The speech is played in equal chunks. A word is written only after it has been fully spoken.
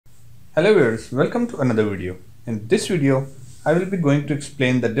Hello viewers, welcome to another video. In this video, I will be going to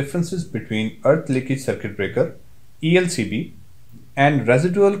explain the differences between earth leakage circuit breaker ELCB and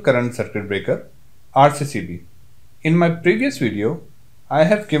residual current circuit breaker RCCB. In my previous video, I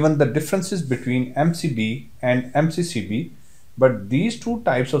have given the differences between MCB and MCCB, but these two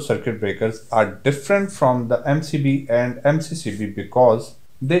types of circuit breakers are different from the MCB and MCCB because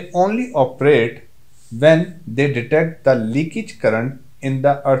they only operate when they detect the leakage current in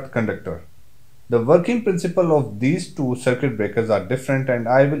the earth conductor. The working principle of these two circuit breakers are different, and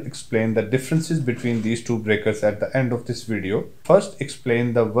I will explain the differences between these two breakers at the end of this video. First,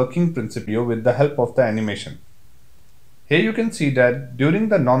 explain the working principle with the help of the animation. Here you can see that during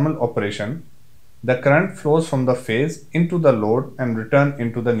the normal operation, the current flows from the phase into the load and return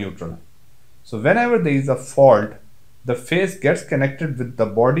into the neutral. So whenever there is a fault, the phase gets connected with the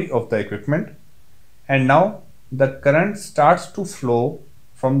body of the equipment, and now the current starts to flow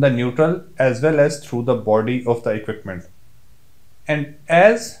from the neutral as well as through the body of the equipment. And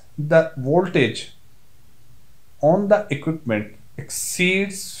as the voltage on the equipment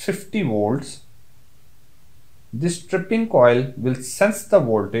exceeds 50 volts, this tripping coil will sense the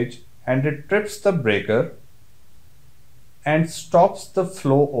voltage and it trips the breaker and stops the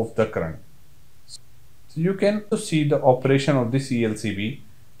flow of the current. So you can see the operation of this ELCB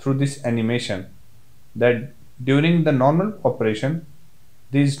through this animation, that during the normal operation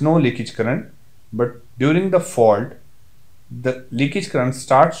there is no leakage current, but during the fault the leakage current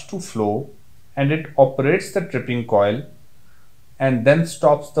starts to flow and it operates the tripping coil and then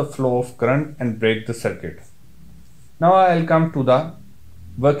stops the flow of current and breaks the circuit. Now I'll come to the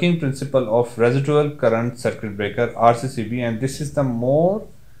working principle of residual current circuit breaker RCCB, and this is the more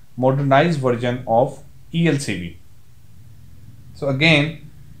modernized version of ELCB. So again,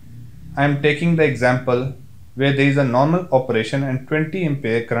 I am taking the example where there is a normal operation and 20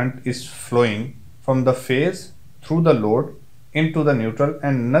 ampere current is flowing from the phase through the load into the neutral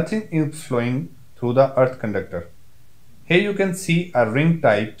and nothing is flowing through the earth conductor. Here you can see a ring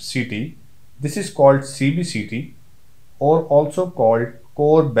type CT. This is called CBCT or also called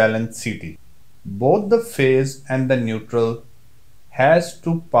core balance CT. Both the phase and the neutral has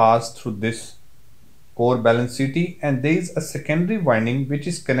to pass through this core balance CT, and there is a secondary winding which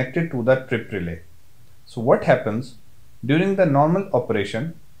is connected to the trip relay. So what happens during the normal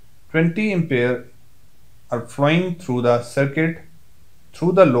operation, 20 ampere are flowing through the circuit,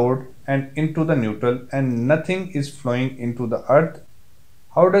 through the load and into the neutral, and nothing is flowing into the earth.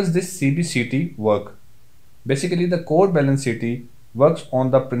 How does this CBCT work? Basically, the core balance CT works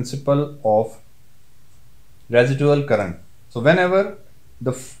on the principle of residual current. So whenever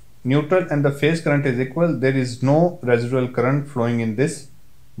the neutral and the phase current is equal, there is no residual current flowing in this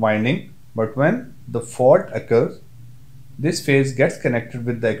winding. But when the fault occurs, this phase gets connected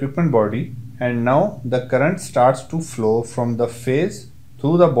with the equipment body, and now the current starts to flow from the phase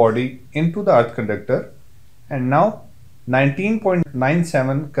through the body into the earth conductor, and now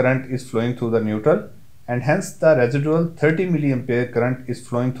 19.97 current is flowing through the neutral, and hence the residual 30 milliampere current is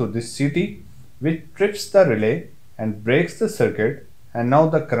flowing through this CT, which trips the relay and breaks the circuit, and now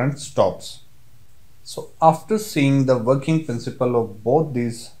the current stops. So after seeing the working principle of both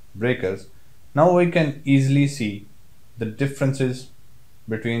these breakers, now we can easily see the differences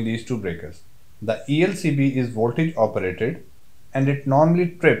between these two breakers. The ELCB is voltage operated and it normally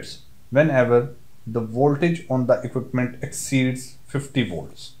trips whenever the voltage on the equipment exceeds 50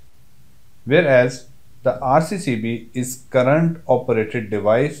 volts. Whereas the RCCB is current operated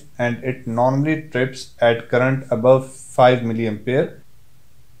device and it normally trips at current above 5 milliampere.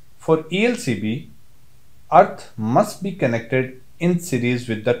 For ELCB, earth must be connected in series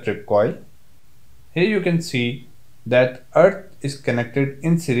with the trip coil. Here you can see that earth is connected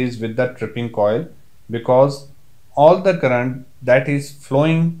in series with the tripping coil because all the current that is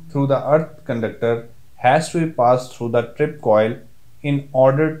flowing through the earth conductor has to be passed through the trip coil in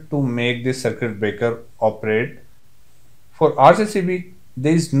order to make this circuit breaker operate. For RCCB,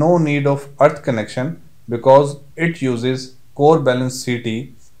 there is no need of earth connection because it uses core balance CT,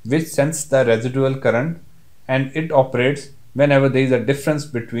 which senses the residual current, and it operates whenever there is a difference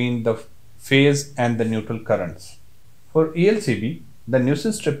between the phase and the neutral currents. For ELCB, the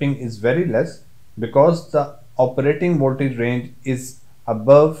nuisance tripping is very less because the operating voltage range is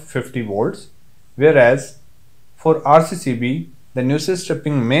above 50 volts, whereas for RCCB, the nuisance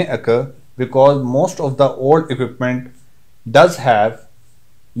tripping may occur because most of the old equipment does have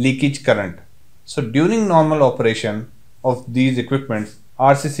leakage current. So during normal operation of these equipments,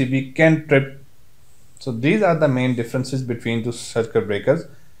 RCCB can trip. So these are the main differences between two circuit breakers.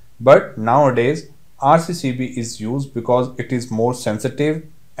 But nowadays RCCB is used because it is more sensitive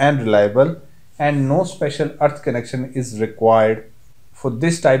and reliable, and no special earth connection is required for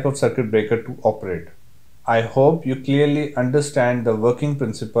this type of circuit breaker to operate. I hope you clearly understand the working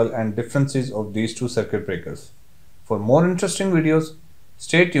principle and differences of these two circuit breakers. For more interesting videos,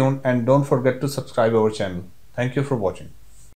 stay tuned and don't forget to subscribe our channel. Thank you for watching.